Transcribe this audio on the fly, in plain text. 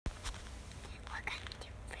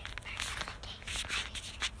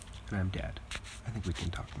And I'm Dad. I think we can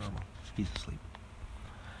talk normal. He's asleep.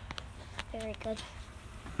 Very good.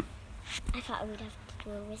 I thought we'd have to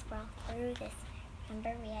do a whisper all through this.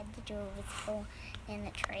 Remember we had to do a whisper in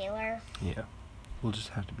the trailer? Yeah. We'll just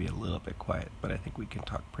have to be a little bit quiet, but I think we can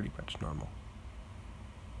talk pretty much normal.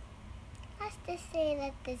 Let's just say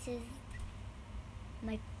that this is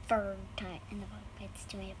my third time in the podcast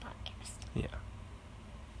doing a podcast. Yeah.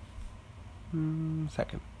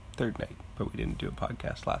 Third night, but we didn't do a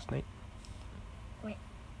podcast last night. Wait.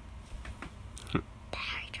 Very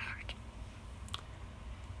hard.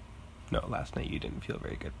 No, last night you didn't feel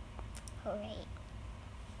very good. Alright.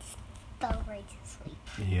 Fell right to sleep.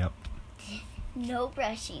 Yep. No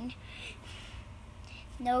brushing.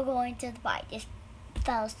 No going to the bar. Just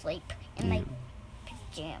fell asleep in my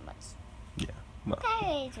pajamas. Yeah. Well,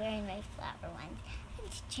 I was wearing my flower ones. I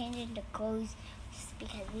just changed into clothes just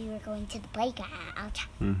because we were going to the playground.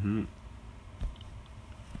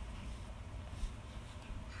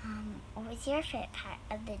 What was your favorite part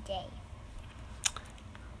of the day?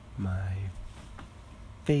 My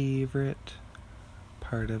favorite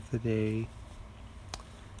part of the day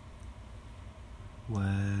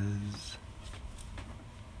was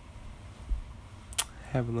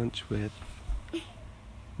having lunch with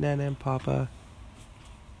Nana and Papa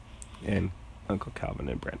and Uncle Calvin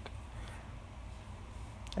and Brent.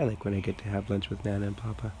 I like when I get to have lunch with Nana and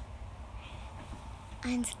Papa.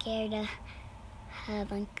 I'm scared to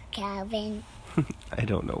have Uncle Calvin. I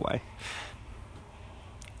don't know why.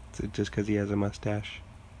 Is it just because he has a mustache?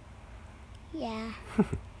 Yeah.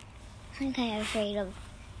 I'm kind of afraid of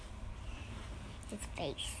his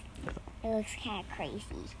face. It looks kind of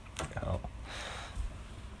crazy. Oh.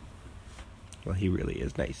 Well, he really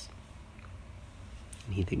is nice.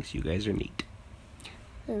 And he thinks you guys are neat.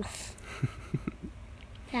 Oof.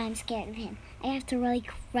 But I'm scared of him. I have to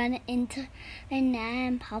run into Nana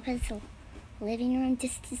and Papa's living room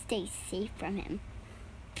just to stay safe from him.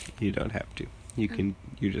 You don't have to.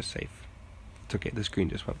 You're just safe. It's okay, the screen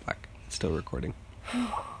just went black. It's still recording.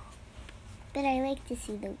 But I like to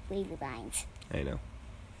see the wavy lines. I know.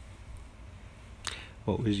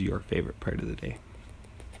 What was your favorite part of the day?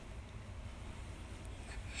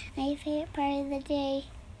 My favorite part of the day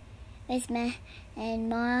was and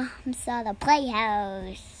Mom saw the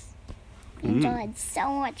playhouse. And Joel had so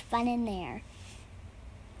much fun in there.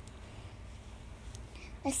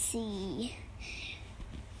 Let's see.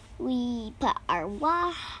 We put our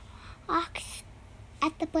walks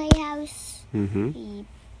at the playhouse. We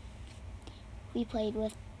played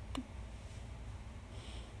with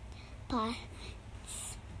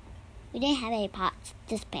pots. We didn't have any pots,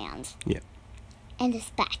 just pans. Yeah. And a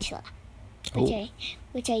spatula,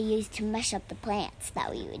 which I used to mash up the plants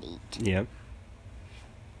that we would eat. Yeah.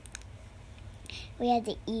 We had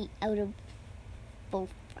to eat out of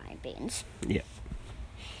both frying pans. Yeah.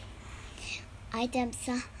 I dumped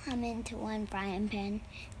some into one frying pan,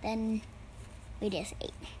 then we just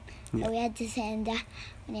ate. Yeah. So we had to send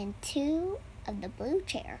in two of the blue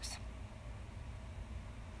chairs.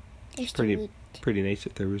 There's Pretty nice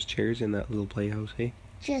if there was chairs in that little playhouse, hey?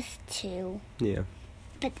 Just two. Yeah.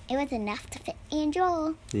 But it was enough to fit me and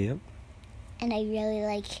Joel. Yep. And I really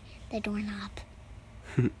like the doorknob.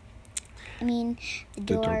 I mean, the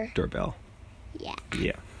door. Doorbell. Yeah.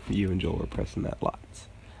 Yeah. You and Joel were pressing that lots.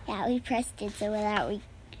 Yeah, we pressed it so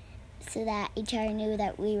that HR knew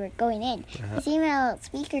that we were going in. There's even a little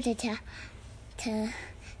speaker so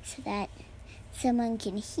that someone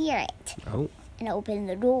can hear it. Oh. And open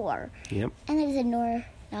the door. Yep. And there's a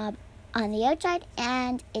doorknob on the outside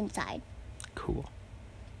and inside. Cool.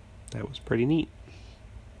 That was pretty neat.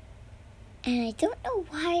 And I don't know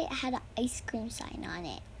why it had an ice cream sign on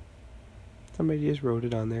it. Somebody just wrote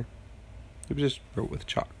it on there. It was just wrote with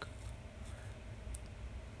chalk.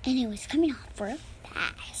 And it was coming off real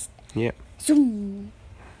fast. Yeah. Zoom.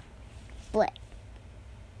 Blank.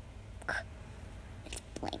 It's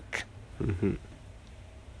blank. Maybe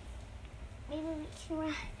we can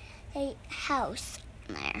write a house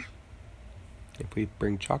there. If we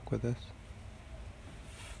bring chalk with us.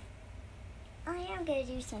 I am going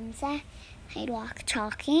to do some sidewalk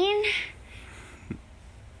chalking.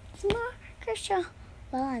 Some markers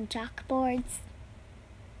on chalkboards.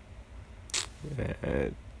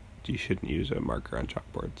 You shouldn't use a marker on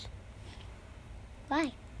chalkboards.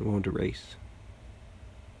 Why? It won't erase.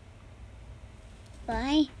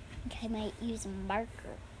 Why? I think I might use a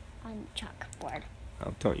marker on the chalkboard.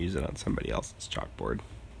 Well, don't use it on somebody else's chalkboard.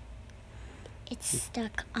 It's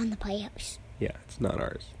stuck on the playhouse. Yeah, it's not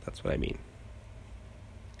ours. That's what I mean.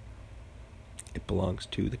 It belongs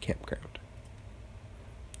to the campground.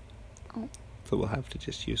 Oh. So we'll have to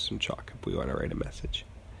just use some chalk if we want to write a message.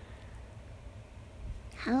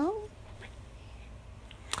 How?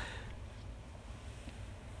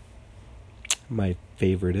 My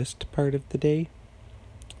favoritist part of the day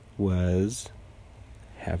was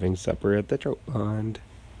having supper at the trout pond.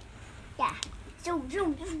 Yeah. Zoom,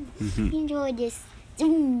 zoom, zoom. Mhm. Enjoy this.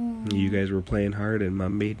 Zoom. You guys were playing hard, and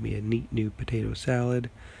Mom made me a neat new potato salad,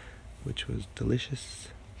 which was delicious.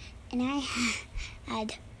 And I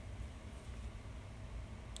had...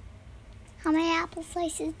 How many apple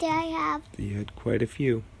slices did I have? You had quite a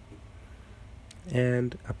few.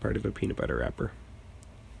 And a part of a peanut butter wrapper.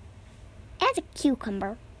 And a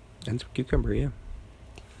cucumber. And some cucumber, yeah.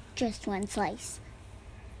 Just one slice.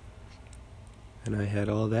 And I had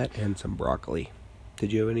all that and some broccoli.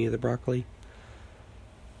 Did you have any of the broccoli?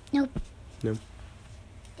 Nope. No.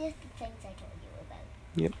 Just the things I told you about.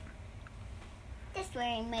 Yep. Just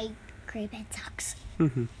wearing my gray bed socks.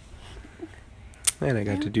 Mm-hmm. And I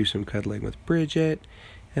got to do some cuddling with Bridget.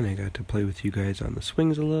 And I got to play with you guys on the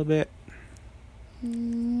swings a little bit.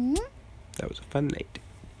 Mm-hmm. That was a fun night.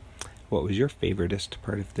 What was your favoritist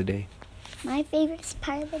part of the day? My favorite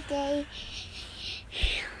part of the day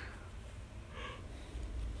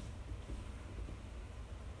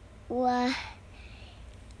was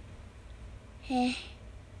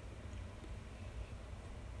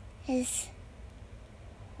is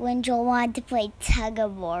when Joel wanted to play tug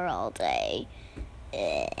of war all day.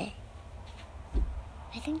 I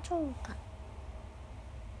think Joel got...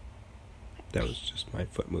 That was just my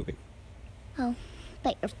foot moving. Oh,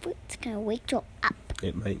 but your foot's gonna wake Joel up.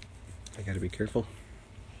 It might. I gotta be careful.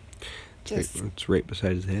 Just It's right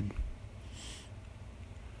beside his head.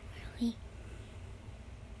 really.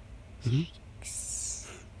 Mm-hmm.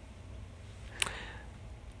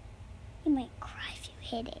 You might cry if you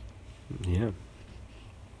hit it. Yeah.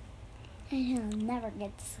 And he'll never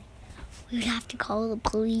get to sleep. We would have to call the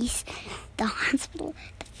police, the hospital,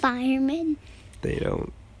 the firemen. They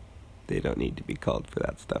don't need to be called for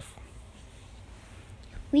that stuff.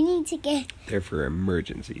 We need to get... They're for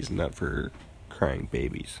emergencies, not for crying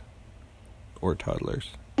babies. Or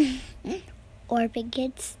toddlers. Or big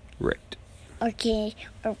kids. Right. Or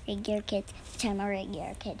regular kids. I'm a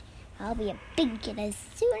regular kid. I'll be a big kid as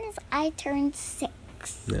soon as I turn 6.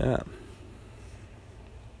 Yeah.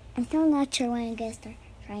 I'm still not sure when I'm going to start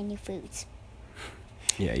trying new foods.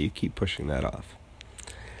 Yeah, you keep pushing that off.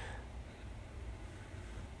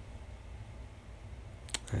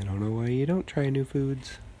 I don't know why you don't try new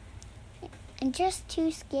foods. I'm just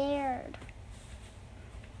too scared.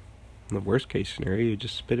 In the worst case scenario, you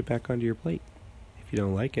just spit it back onto your plate. If you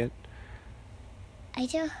don't like it. I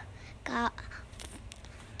just got...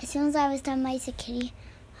 As soon as I was done my zucchini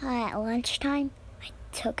at lunchtime, I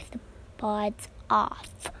took the pods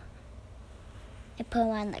off. I put them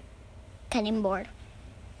on the cutting board.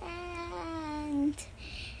 And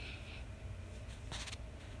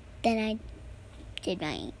then I did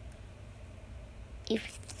my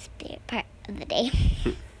favorite part of the day.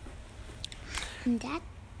 And Dad,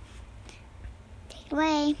 take it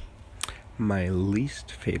away. My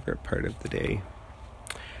least favorite part of the day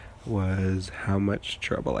was how much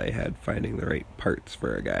trouble I had finding the right parts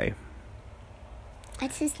for a guy.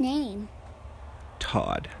 What's his name?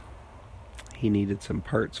 Todd. He needed some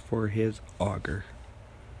parts for his auger.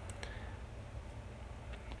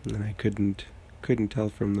 And I couldn't tell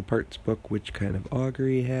from the parts book which kind of auger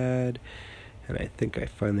he had, and I think I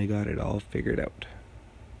finally got it all figured out.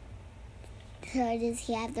 So does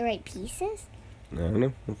he have the right pieces? I don't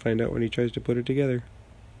know. We'll find out when he tries to put it together.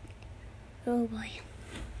 Oh boy.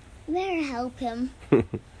 You better help him.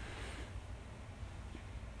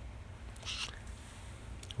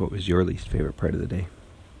 What was your least favorite part of the day?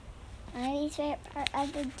 My least favorite part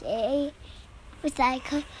of the day was that I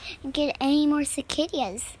couldn't get any more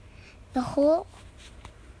cicadas. The whole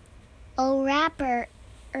wrapper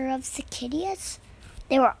of cicadas,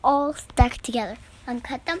 they were all stuck together.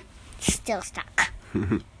 Uncut them, still stuck.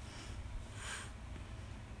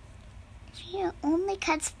 She only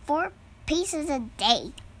cuts 4 pieces a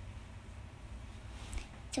day.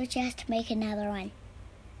 So she has to make another one.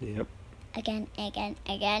 Yep. Again.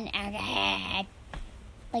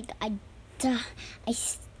 Like I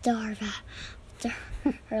starve after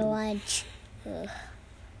her lunch. Ugh.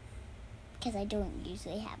 Because I don't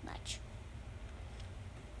usually have much.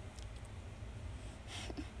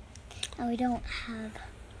 And we don't have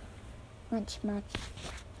much. Now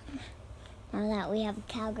that we have a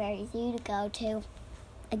Calgary Zoo to go to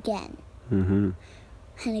again. Mm-hmm.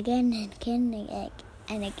 And again and again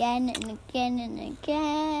and again and again and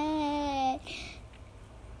again.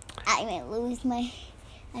 I might lose my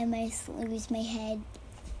head.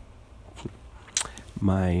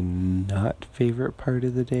 My not favorite part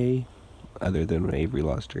of the day other than when Avery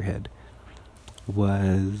lost her head,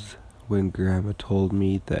 was when Grandma told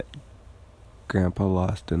me that Grandpa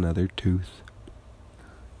lost another tooth.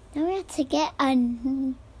 Now we have to get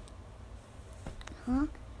Huh?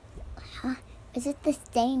 Is it the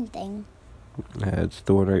same thing? It's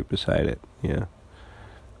the one right beside it, yeah.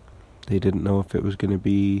 They didn't know if it was going to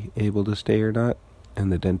be able to stay or not,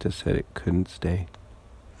 and the dentist said it couldn't stay.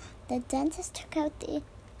 The dentist took out the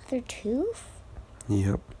other tooth?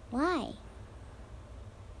 Yep. Why?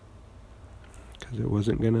 Because it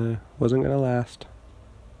wasn't gonna last.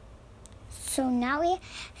 So now we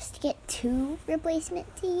have to get 2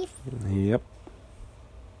 replacement teeth? Yep.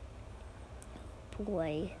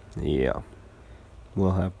 Boy. Yeah.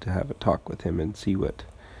 We'll have to have a talk with him and see what's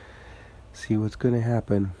gonna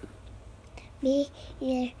happen.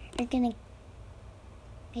 Maybe they're gonna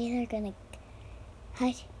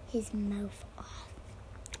cut his mouth off.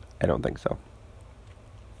 I don't think so.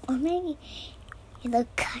 Or maybe they'll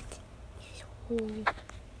cut his whole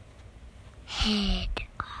head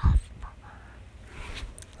off.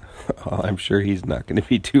 Oh, I'm sure he's not going to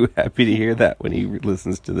be too happy to hear that when he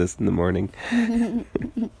listens to this in the morning.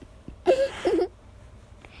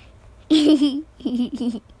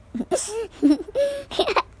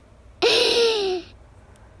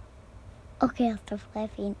 Okay, I'll stop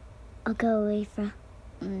laughing. I'll go away from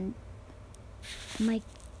the mic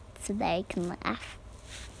so that I can laugh.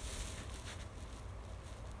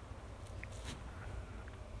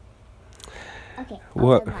 Okay,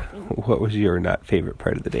 I'll stop laughing. What was your not favorite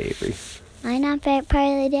part of the day, Avery? My not favorite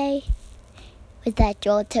part of the day was that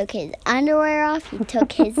Joel took his underwear off. He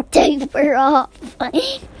took his diaper off.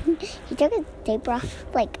 He took his diaper off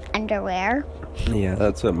like underwear. Yeah,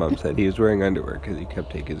 that's what Mom said. He was wearing underwear because he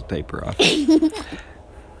kept taking his diaper off. And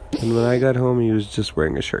when I got home, he was just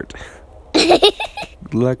wearing a shirt.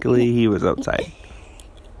 Luckily, he was outside.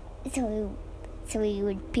 So he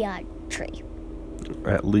would be on a tree.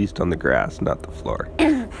 Or at least on the grass, not the floor.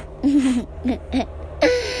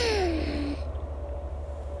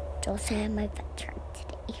 Joel said I had my butt hurt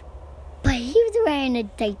today. But he was wearing a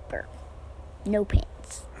diaper. No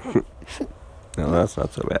pants. No, that's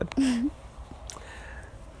not so bad.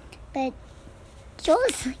 But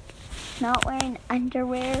Joel's like not wearing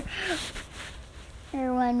underwear.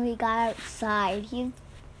 Or when we got outside, he's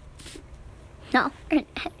not wearing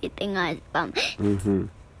anything on his bum. Mm-hmm.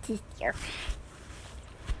 This year.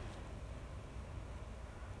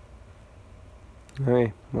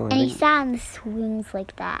 Alright, well, And he sat on the swings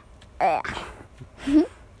like that. I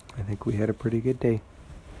think we had a pretty good day.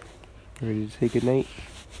 Ready to say goodnight?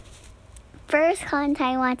 First,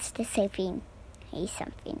 Clementine wants to say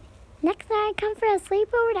something. Next time I come for a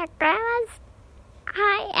sleepover at Grandma's,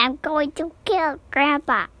 I am going to kill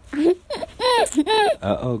Grandpa.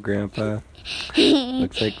 Uh-oh, Grandpa.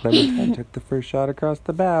 Looks like Clementine took the first shot across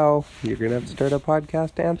the bow. You're going to have to start a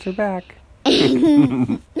podcast to answer back.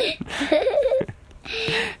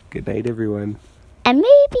 Good night, everyone. And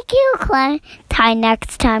maybe kill Clementine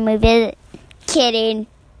next time we visit. Kidding.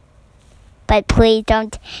 But please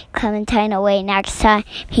don't take Clementine away next time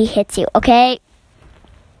he hits you, okay?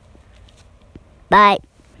 Bye.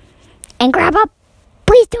 And Grandpa,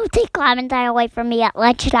 please don't take Clementine away from me at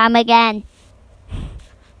lunchtime again.